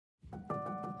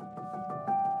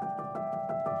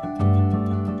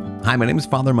Hi, my name is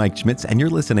Father Mike Schmitz, and you're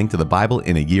listening to the Bible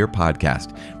in a Year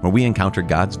podcast, where we encounter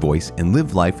God's voice and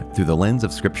live life through the lens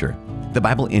of Scripture. The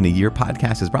Bible in a Year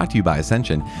podcast is brought to you by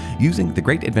Ascension. Using the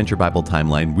Great Adventure Bible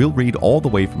timeline, we'll read all the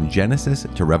way from Genesis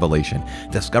to Revelation,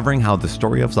 discovering how the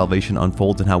story of salvation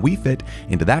unfolds and how we fit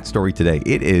into that story today.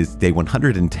 It is day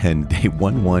 110, day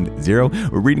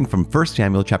 110. We're reading from 1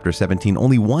 Samuel chapter 17,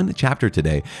 only one chapter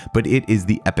today, but it is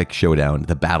the epic showdown,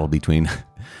 the battle between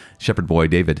shepherd boy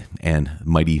David and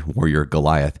mighty warrior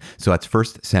Goliath. So that's 1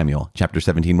 Samuel chapter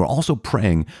 17. We're also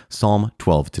praying Psalm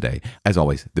 12 today. As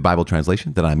always, the Bible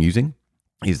translation that I'm using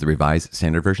is the Revised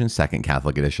Standard Version, Second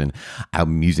Catholic Edition.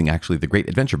 I'm using actually the Great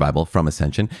Adventure Bible from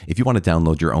Ascension. If you want to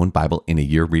download your own Bible in a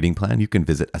Year reading plan, you can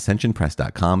visit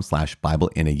ascensionpress.com/Bible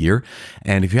in a Year.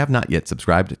 And if you have not yet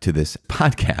subscribed to this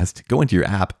podcast, go into your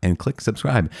app and click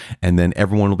subscribe, and then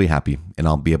everyone will be happy, and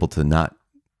I'll be able to not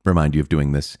remind you of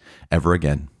doing this ever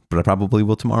again. But I probably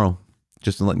will tomorrow,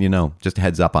 just to let you know. Just a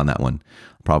heads up on that one.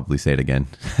 I'll probably say it again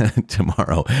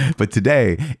tomorrow. But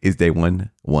today is day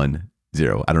 110.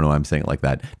 I don't know why I'm saying it like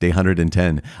that. Day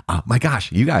 110. My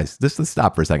gosh, you guys, let's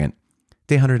stop for a second.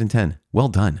 Day 110. Well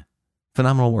done.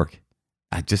 Phenomenal work.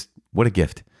 What a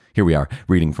gift. Here we are,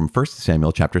 reading from 1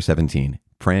 Samuel chapter 17,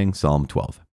 praying Psalm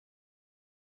 12.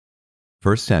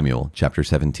 1 Samuel chapter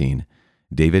 17,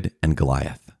 David and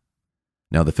Goliath.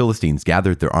 Now the Philistines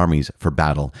gathered their armies for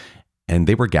battle, and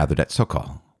they were gathered at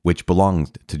Socoh, which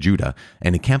belonged to Judah,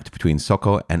 and encamped between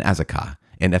Socoh and Azekah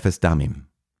and Ephes-dammim.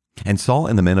 And Saul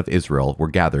and the men of Israel were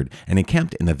gathered and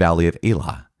encamped in the valley of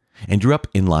Elah, and drew up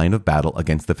in line of battle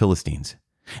against the Philistines.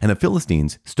 And the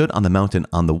Philistines stood on the mountain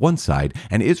on the one side,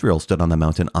 and Israel stood on the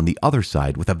mountain on the other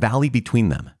side, with a valley between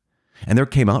them. And there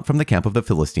came out from the camp of the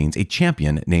Philistines a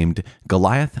champion named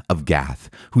Goliath of Gath,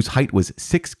 whose height was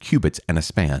 6 cubits and a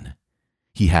span.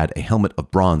 He had a helmet of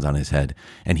bronze on his head,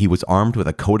 and he was armed with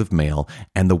a coat of mail,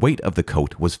 and the weight of the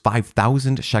coat was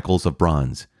 5,000 shekels of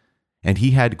bronze. And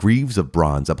he had greaves of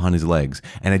bronze upon his legs,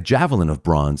 and a javelin of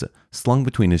bronze slung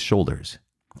between his shoulders.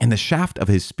 And the shaft of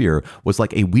his spear was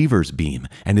like a weaver's beam,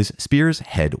 and his spear's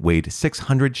head weighed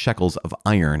 600 shekels of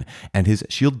iron, and his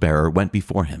shield-bearer went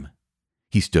before him.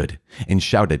 He stood and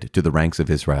shouted to the ranks of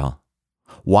Israel,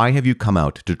 "Why have you come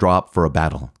out to draw up for a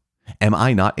battle? Am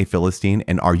I not a Philistine,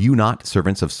 and are you not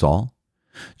servants of Saul?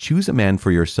 Choose a man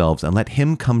for yourselves, and let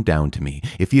him come down to me.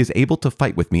 If he is able to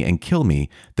fight with me and kill me,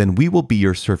 then we will be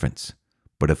your servants.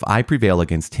 But if I prevail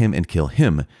against him and kill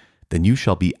him, then you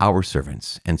shall be our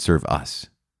servants and serve us."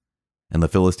 And the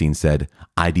Philistine said,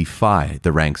 "I defy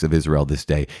the ranks of Israel this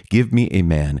day. Give me a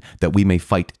man, that we may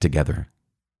fight together."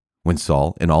 When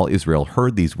Saul and all Israel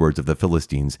heard these words of the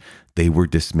Philistines, they were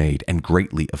dismayed and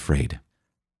greatly afraid.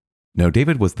 Now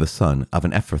David was the son of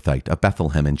an Ephrathite of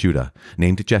Bethlehem in Judah,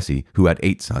 named Jesse, who had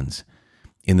 8 sons.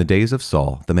 In the days of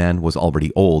Saul, the man was already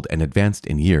old and advanced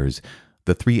in years.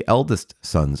 The 3 eldest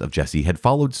sons of Jesse had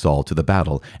followed Saul to the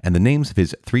battle, and the names of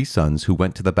his 3 sons who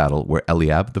went to the battle were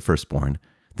Eliab the firstborn,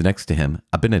 the next to him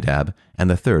Abinadab, and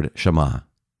the third Shammah.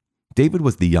 David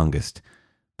was the youngest.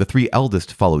 The 3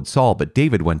 eldest followed Saul, but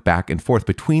David went back and forth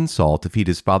between Saul to feed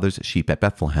his father's sheep at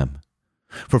Bethlehem.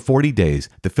 For 40 days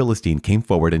the Philistine came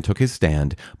forward and took his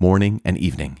stand, morning and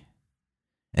evening.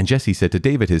 And Jesse said to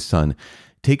David his son,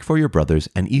 "Take for your brothers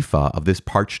an ephah of this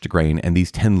parched grain and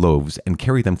these 10 loaves, and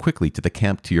carry them quickly to the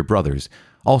camp to your brothers.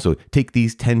 Also take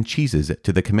these 10 cheeses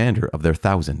to the commander of their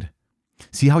 1,000.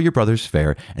 See how your brothers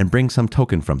fare, and bring some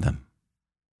token from them."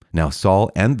 Now Saul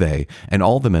and they and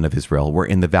all the men of Israel were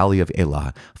in the valley of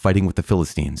Elah, fighting with the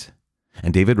Philistines.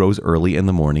 And David rose early in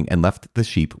the morning and left the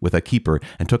sheep with a keeper,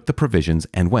 and took the provisions,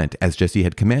 and went as Jesse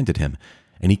had commanded him.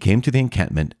 And he came to the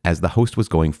encampment as the host was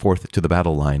going forth to the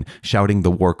battle line, shouting the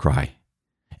war cry.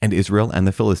 And Israel and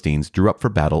the Philistines drew up for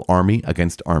battle, army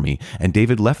against army. And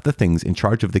David left the things in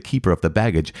charge of the keeper of the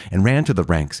baggage, and ran to the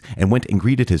ranks, and went and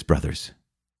greeted his brothers.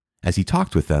 As he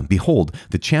talked with them, behold,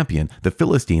 the champion, the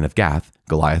Philistine of Gath,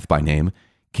 Goliath by name,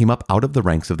 came up out of the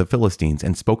ranks of the Philistines,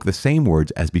 and spoke the same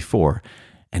words as before.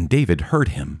 And David heard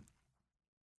him.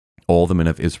 All the men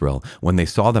of Israel, when they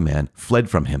saw the man, fled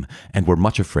from him, and were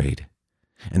much afraid.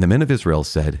 And the men of Israel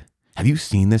said, "Have you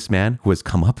seen this man who has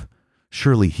come up?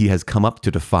 Surely he has come up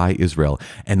to defy Israel.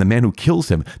 And the man who kills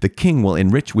him, the king will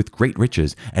enrich with great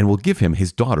riches, and will give him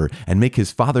his daughter, and make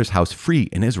his father's house free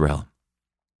in Israel."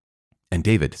 And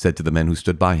David said to the men who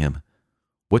stood by him,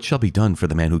 "What shall be done for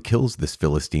the man who kills this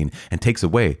Philistine, and takes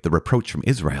away the reproach from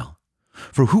Israel?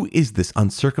 For who is this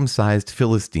uncircumcised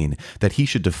Philistine, that he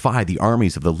should defy the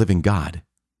armies of the living God?"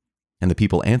 And the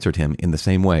people answered him in the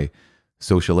same way,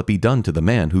 "So shall it be done to the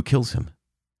man who kills him."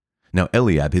 Now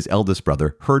Eliab, his eldest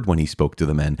brother, heard when he spoke to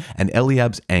the men, and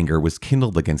Eliab's anger was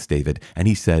kindled against David, and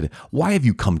he said, "Why have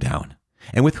you come down?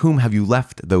 And with whom have you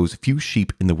left those few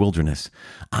sheep in the wilderness?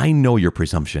 I know your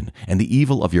presumption and the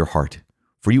evil of your heart,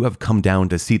 for you have come down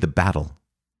to see the battle."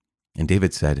 And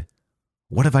David said,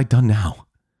 "What have I done now?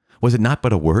 Was it not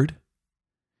but a word?"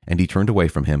 And he turned away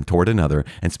from him toward another,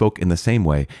 and spoke in the same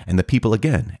way, and the people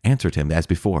again answered him as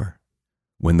before.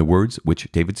 When the words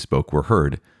which David spoke were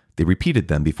heard, they repeated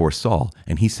them before Saul,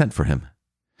 and he sent for him.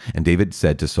 And David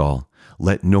said to Saul,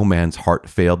 "Let no man's heart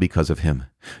fail because of him.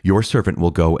 Your servant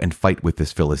will go and fight with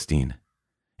this Philistine."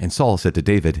 And Saul said to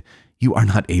David, "You are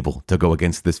not able to go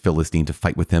against this Philistine to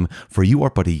fight with him, for you are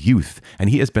but a youth, and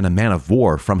he has been a man of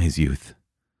war from his youth."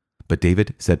 But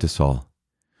David said to Saul,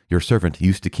 "Your servant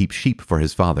used to keep sheep for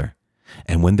his father.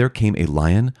 And when there came a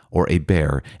lion or a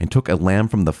bear and took a lamb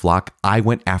from the flock, I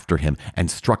went after him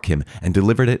and struck him and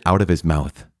delivered it out of his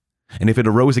mouth. And if it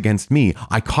arose against me,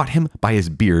 I caught him by his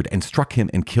beard and struck him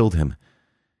and killed him.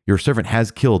 Your servant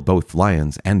has killed both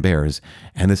lions and bears,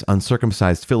 and this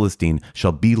uncircumcised Philistine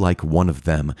shall be like one of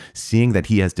them, seeing that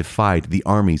he has defied the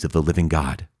armies of the living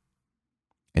God."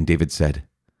 And David said,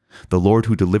 "The Lord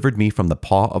who delivered me from the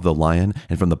paw of the lion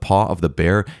and from the paw of the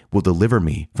bear will deliver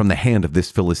me from the hand of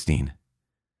this Philistine."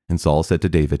 And Saul said to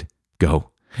David,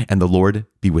 "Go, and the Lord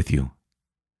be with you."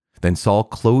 Then Saul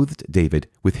clothed David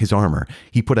with his armor.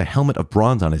 He put a helmet of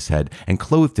bronze on his head and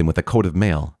clothed him with a coat of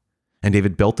mail. And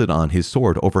David belted on his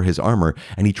sword over his armor,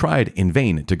 and he tried in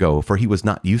vain to go, for he was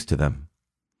not used to them.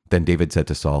 Then David said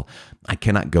to Saul, "I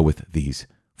cannot go with these,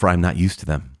 for I am not used to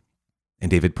them." And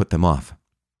David put them off.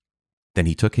 Then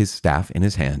he took his staff in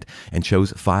his hand and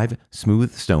chose 5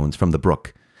 smooth stones from the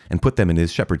brook and put them in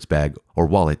his shepherd's bag or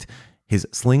wallet. His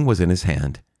sling was in his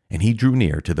hand, and he drew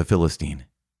near to the Philistine.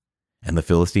 And the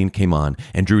Philistine came on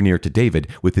and drew near to David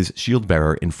with his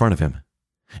shield-bearer in front of him.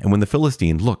 And when the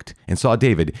Philistine looked and saw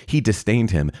David, he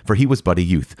disdained him, for he was but a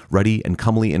youth, ruddy and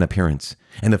comely in appearance.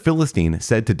 And the Philistine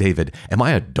said to David, "Am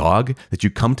I a dog that you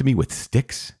come to me with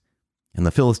sticks?" And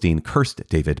the Philistine cursed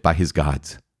David by his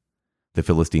gods. The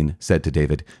Philistine said to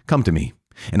David, "Come to me,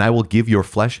 and I will give your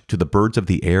flesh to the birds of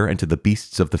the air and to the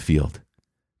beasts of the field."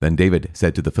 Then David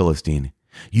said to the Philistine,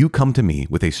 "You come to me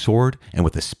with a sword and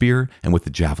with a spear and with a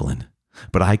javelin.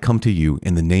 But I come to you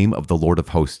in the name of the Lord of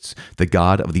hosts, the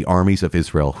God of the armies of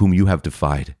Israel, whom you have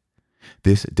defied.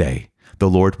 This day the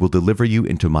Lord will deliver you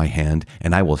into my hand,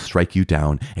 and I will strike you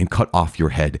down and cut off your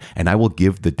head, and I will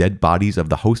give the dead bodies of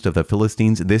the host of the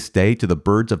Philistines this day to the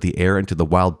birds of the air and to the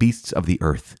wild beasts of the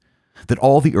earth, that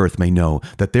all the earth may know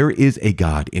that there is a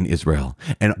God in Israel,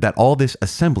 and that all this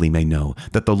assembly may know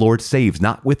that the Lord saves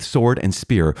not with sword and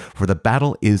spear, for the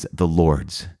battle is the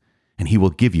Lord's, and he will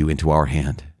give you into our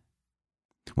hand."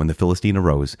 When the Philistine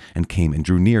arose and came and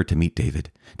drew near to meet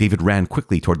David, David ran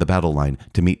quickly toward the battle line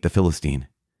to meet the Philistine.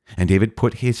 And David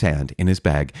put his hand in his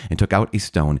bag and took out a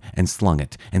stone and slung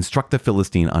it and struck the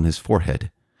Philistine on his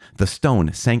forehead. The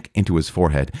stone sank into his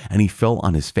forehead, and he fell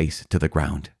on his face to the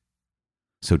ground.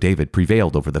 So David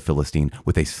prevailed over the Philistine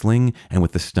with a sling and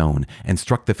with the stone, and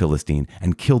struck the Philistine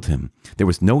and killed him. There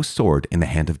was no sword in the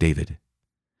hand of David.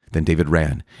 Then David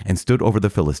ran and stood over the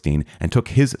Philistine and took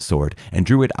his sword and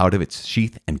drew it out of its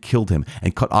sheath and killed him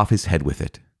and cut off his head with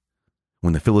it.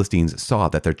 When the Philistines saw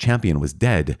that their champion was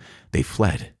dead, they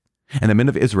fled. And the men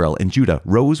of Israel and Judah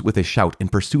rose with a shout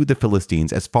and pursued the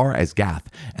Philistines as far as Gath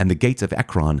and the gates of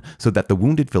Ekron, so that the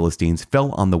wounded Philistines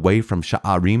fell on the way from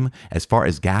Sha'arim as far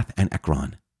as Gath and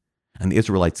Ekron. And the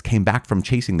Israelites came back from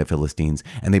chasing the Philistines,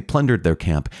 and they plundered their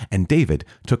camp, and David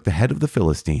took the head of the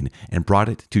Philistine and brought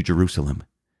it to Jerusalem.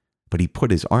 But he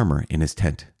put his armor in his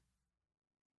tent.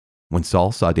 When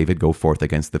Saul saw David go forth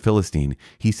against the Philistine,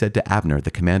 he said to Abner,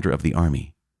 the commander of the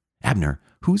army, "Abner,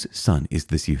 whose son is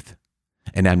this youth?"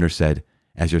 And Abner said,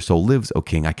 "As your soul lives, O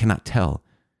king, I cannot tell."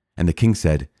 And the king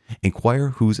said,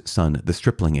 "Inquire whose son the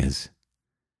stripling is."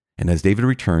 And as David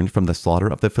returned from the slaughter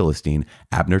of the Philistine,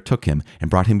 Abner took him and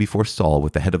brought him before Saul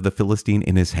with the head of the Philistine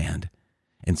in his hand.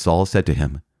 And Saul said to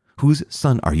him, "Whose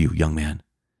son are you, young man?"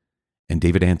 And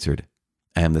David answered,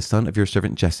 "I am the son of your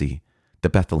servant Jesse, the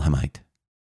Bethlehemite."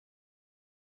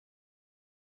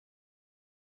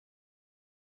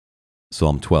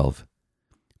 Psalm 12.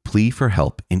 Plea for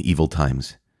help in evil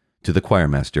times. To the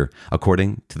choirmaster,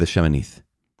 according to the Sheminith,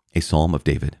 a psalm of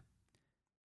David.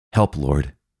 Help,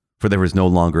 Lord, for there is no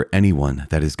longer anyone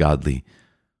that is godly,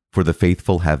 for the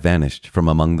faithful have vanished from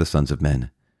among the sons of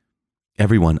men.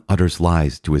 Everyone utters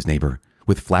lies to his neighbor,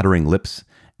 with flattering lips,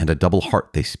 and a double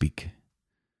heart they speak.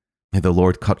 May the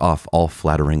Lord cut off all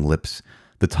flattering lips,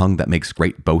 the tongue that makes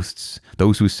great boasts,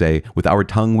 those who say, "With our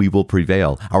tongue we will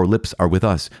prevail, our lips are with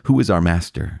us, who is our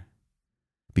master?"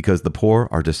 because the poor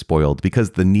are despoiled,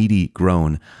 because the needy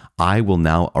groan. I will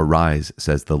now arise,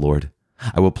 says the Lord.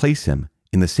 I will place him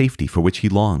in the safety for which he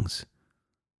longs.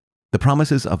 The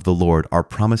promises of the Lord are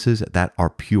promises that are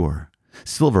pure,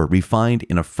 silver refined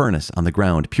in a furnace on the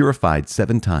ground, purified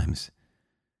 7 times.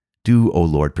 Do, O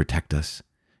Lord, protect us.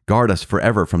 Guard us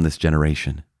forever from this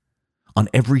generation. On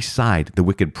every side the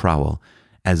wicked prowl,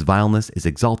 as vileness is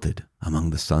exalted among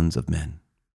the sons of men.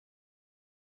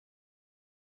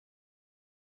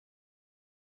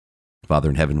 Father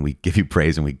in heaven, we give you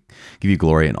praise and we give you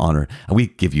glory and honor, and we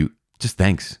give you just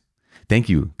thanks. Thank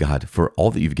you, God, for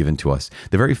all that you've given to us.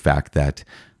 The very fact that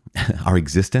our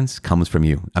existence comes from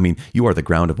you. I mean, you are the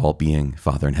ground of all being,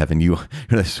 Father in heaven. You're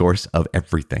the source of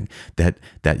everything, that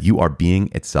you are being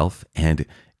itself. And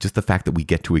just the fact that we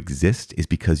get to exist is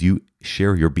because you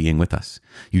share your being with us.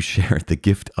 You share the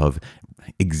gift of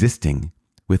existing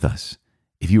with us.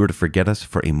 If you were to forget us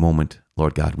for a moment,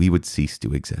 Lord God, we would cease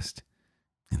to exist.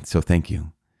 And so thank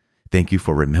you. Thank you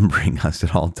for remembering us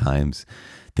at all times.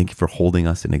 Thank you for holding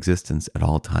us in existence at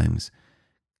all times.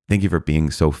 Thank you for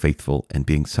being so faithful and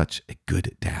being such a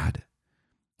good dad.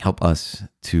 Help us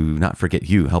to not forget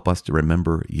you. Help us to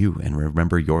remember you and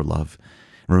remember your love.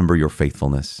 Remember your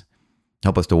faithfulness.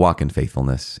 Help us to walk in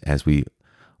faithfulness as we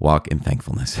walk in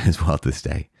thankfulness as well this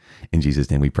day. In Jesus'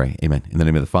 name we pray. Amen. In the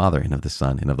name of the Father, and of the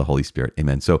Son, and of the Holy Spirit.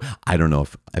 Amen. So I don't know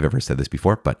if I've ever said this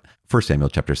before, but 1 Samuel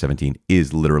chapter 17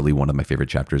 is literally one of my favorite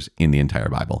chapters in the entire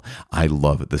Bible. I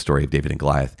love the story of David and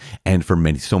Goliath, and for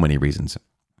so many reasons.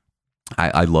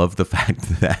 I love the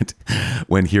fact that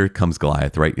when here comes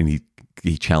Goliath, right, and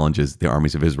he challenges the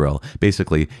armies of Israel.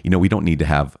 Basically, we don't need to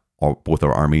have both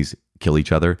our armies kill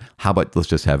each other. How about let's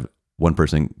just have one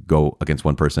person go against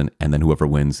one person, and then whoever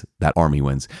wins, that army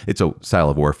wins. It's a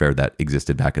style of warfare that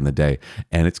existed back in the day.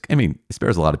 And it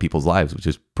spares a lot of people's lives, which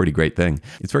is a pretty great thing.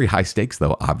 It's very high stakes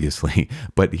though, obviously.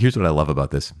 But here's what I love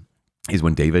about this, is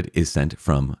when David is sent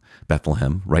from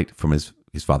Bethlehem, right, from his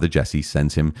father Jesse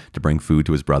sends him to bring food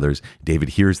to his brothers. David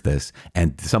hears this,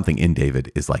 and something in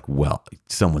David is like, well,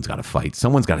 someone's got to fight.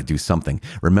 Someone's got to do something.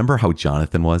 Remember how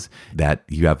Jonathan was? That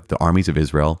you have the armies of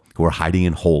Israel who are hiding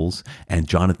in holes, and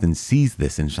Jonathan sees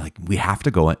this and is like, we have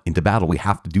to go into battle. We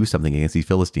have to do something against these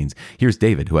Philistines. Here's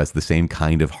David, who has the same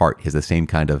kind of heart. He's the same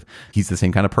kind of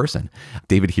person.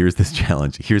 David hears this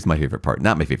challenge. Here's my favorite part.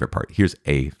 Not my favorite part. Here's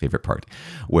a favorite part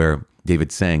where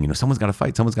David's saying, someone's got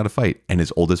to fight. And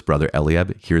his oldest brother,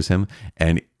 Eliab, hears him.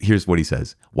 And here's what he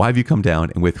says. Why have you come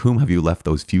down? And with whom have you left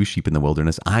those few sheep in the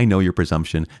wilderness? I know your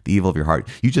presumption, the evil of your heart.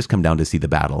 You just come down to see the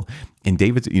battle. And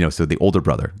David's, so the older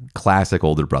brother, classic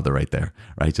older brother right there,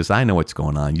 right? Just, I know what's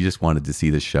going on. You just wanted to see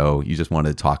the show. You just wanted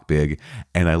to talk big.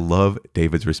 And I love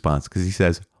David's response because he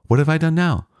says, what have I done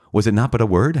now? Was it not but a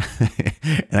word?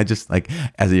 And I just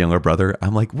as a younger brother,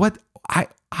 I'm like, what?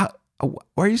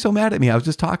 Why are you so mad at me? I was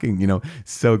just talking,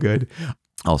 so good.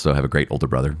 Also have a great older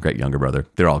brother, great younger brother.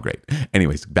 They're all great.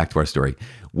 Anyways, back to our story.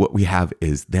 What we have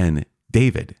is then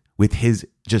David with his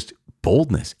just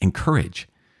boldness and courage,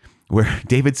 where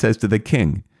David says to the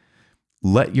king,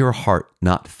 let your heart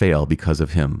not fail because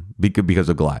of him, because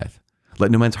of Goliath. Let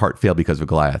no man's heart fail because of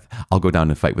Goliath. I'll go down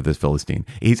and fight with this Philistine.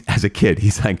 As a kid,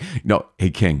 he's like, no,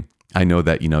 hey, king, I know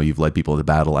that, you've led people to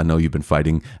battle. I know you've been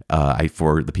fighting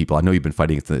for the people. I know you've been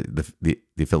fighting against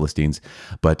the Philistines,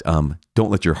 but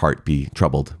don't let your heart be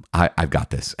troubled. I've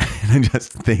got this. And I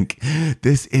just think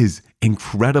this is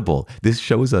incredible. This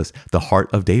shows us the heart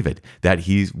of David, that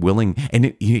he's willing.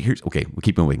 And here's, okay, we'll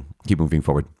keep moving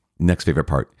forward. Next favorite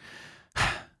part.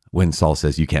 When Saul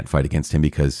says you can't fight against him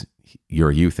because you're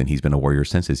a youth and he's been a warrior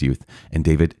since his youth. And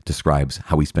David describes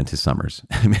how he spent his summers.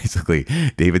 Basically,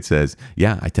 David says,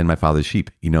 yeah, I tend my father's sheep.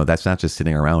 That's not just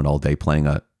sitting around all day playing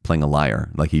a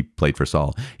lyre like he played for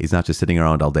Saul. He's not just sitting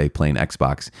around all day playing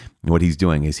Xbox. What he's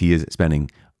doing is he is spending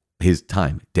his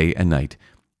time day and night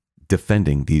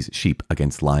defending these sheep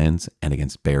against lions and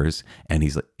against bears. And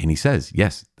he says,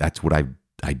 yes, that's what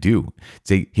I do.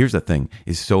 See, here's the thing,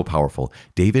 is so powerful.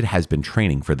 David has been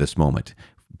training for this moment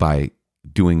by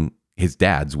doing his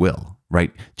dad's will,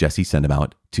 right? Jesse sent him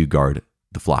out to guard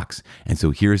the flocks. And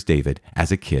so here's David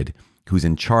as a kid who's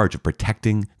in charge of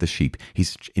protecting the sheep.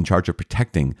 He's in charge of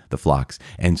protecting the flocks.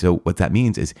 And so what that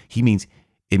means is it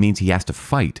means he has to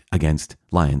fight against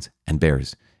lions and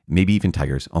bears, maybe even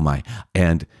tigers. Oh my.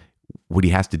 And what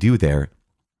he has to do there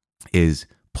is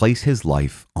place his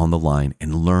life on the line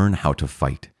and learn how to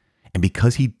fight. And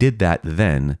because he did that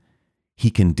then, he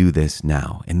can do this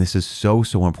now. And this is so,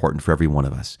 so important for every one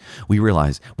of us. We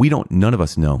realize none of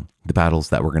us know the battles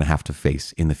that we're going to have to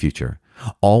face in the future.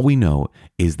 All we know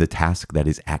is the task that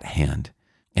is at hand.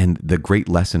 And the great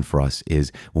lesson for us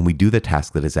is when we do the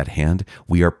task that is at hand,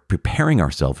 we are preparing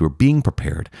ourselves, we're being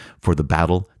prepared for the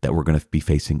battle that we're going to be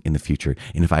facing in the future.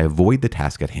 And if I avoid the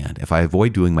task at hand, if I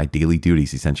avoid doing my daily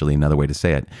duties, essentially another way to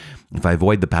say it, if I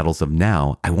avoid the battles of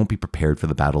now, I won't be prepared for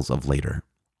the battles of later.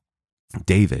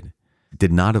 David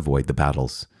did not avoid the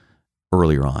battles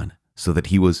earlier on so that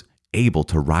he was able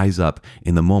to rise up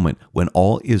in the moment when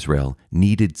all Israel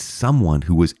needed someone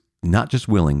who was not just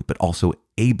willing, but also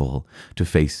able to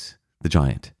face the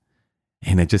giant.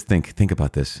 And I just think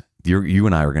about this. You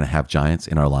and I are going to have giants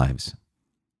in our lives.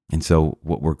 And so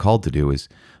what we're called to do is,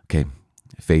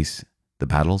 face the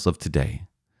battles of today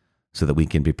so that we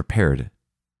can be prepared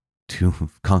to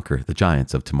conquer the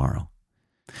giants of tomorrow.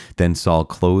 Then Saul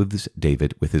clothes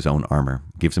David with his own armor,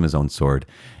 gives him his own sword.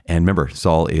 And remember,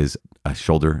 Saul is a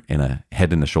shoulder and a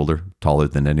head and a shoulder taller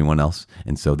than anyone else.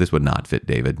 And so this would not fit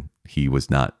David. He was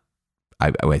not,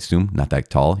 I assume, not that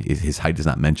tall. His height is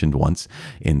not mentioned once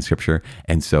in scripture.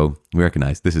 And so we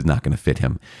recognize this is not going to fit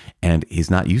him. And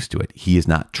he's not used to it. He is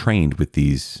not trained with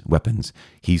these weapons.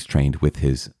 He's trained with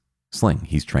his sling.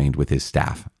 He's trained with his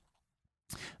staff.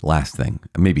 Last thing,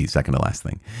 maybe second to last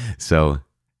thing. So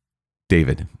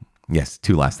David, yes,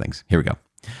 two last things. Here we go.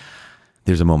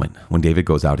 There's a moment when David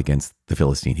goes out against the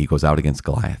Philistine. He goes out against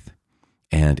Goliath.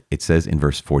 And it says in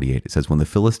verse 48, it says, when the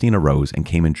Philistine arose and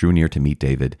came and drew near to meet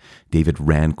David, David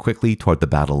ran quickly toward the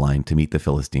battle line to meet the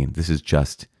Philistine. This is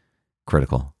just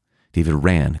critical. David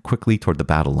ran quickly toward the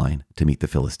battle line to meet the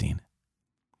Philistine.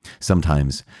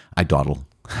 Sometimes I dawdle.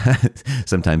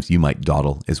 Sometimes you might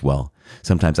dawdle as well.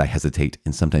 Sometimes I hesitate,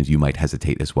 and sometimes you might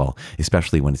hesitate as well,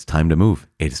 especially when it's time to move.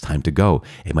 It is time to go.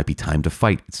 It might be time to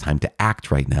fight. It's time to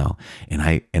act right now. And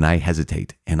I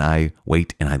hesitate, and I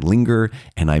wait, and I linger,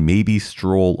 and I maybe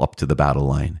stroll up to the battle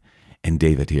line. And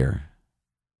David here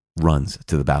runs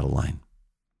to the battle line.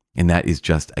 And that is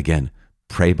just, again,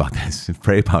 pray about this.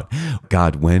 Pray about,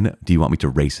 God, when do you want me to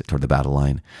race toward the battle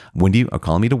line? When do you are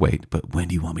calling me to wait, but when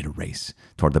do you want me to race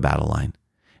toward the battle line?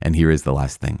 And here is the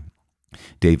last thing.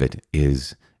 David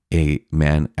is a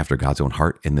man after God's own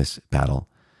heart in this battle.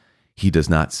 He does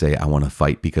not say, I want to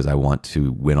fight because I want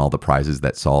to win all the prizes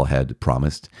that Saul had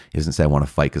promised. He doesn't say, I want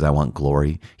to fight because I want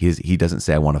glory. He doesn't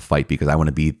say, I want to fight because I want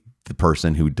to be the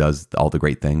person who does all the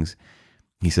great things.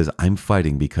 He says, I'm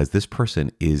fighting because this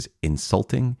person is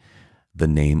insulting the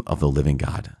name of the living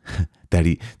God. that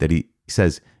he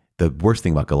says, the worst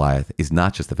thing about Goliath is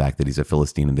not just the fact that he's a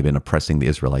Philistine and they've been oppressing the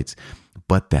Israelites,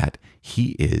 but that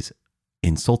he is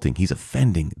insulting, he's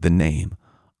offending the name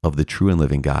of the true and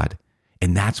living God.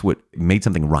 And that's what made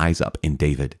something rise up in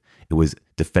David. It was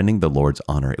defending the Lord's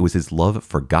honor. It was his love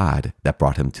for God that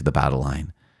brought him to the battle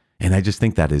line. And I just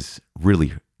think that is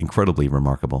really incredibly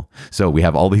remarkable. So we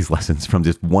have all these lessons from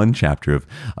just one chapter of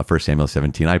 1 Samuel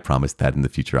 17. I promise that in the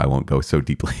future I won't go so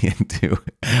deeply into.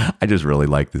 I just really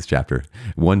like this chapter.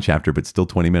 One chapter, but still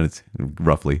 20 minutes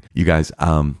roughly. You guys,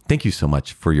 thank you so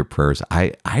much for your prayers.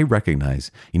 I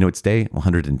recognize, it's day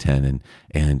 110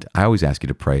 and I always ask you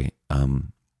to pray.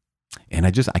 And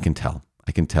I can tell.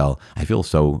 I feel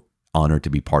so honored to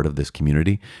be part of this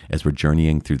community as we're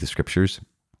journeying through the scriptures.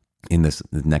 In the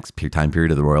next time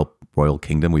period of the royal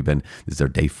kingdom, this is our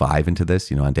day 5 into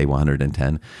this, on day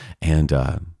 110. And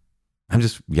I'm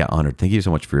just, honored. Thank you so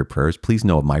much for your prayers. Please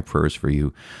know of my prayers for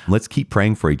you. Let's keep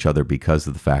praying for each other because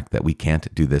of the fact that we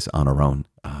can't do this on our own,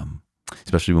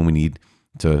 especially when we need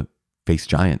to face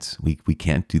giants. We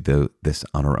can't do this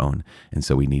on our own. And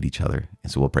so we need each other.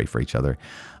 And so we'll pray for each other.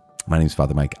 My name is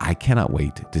Father Mike. I cannot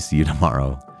wait to see you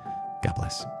tomorrow. God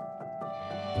bless.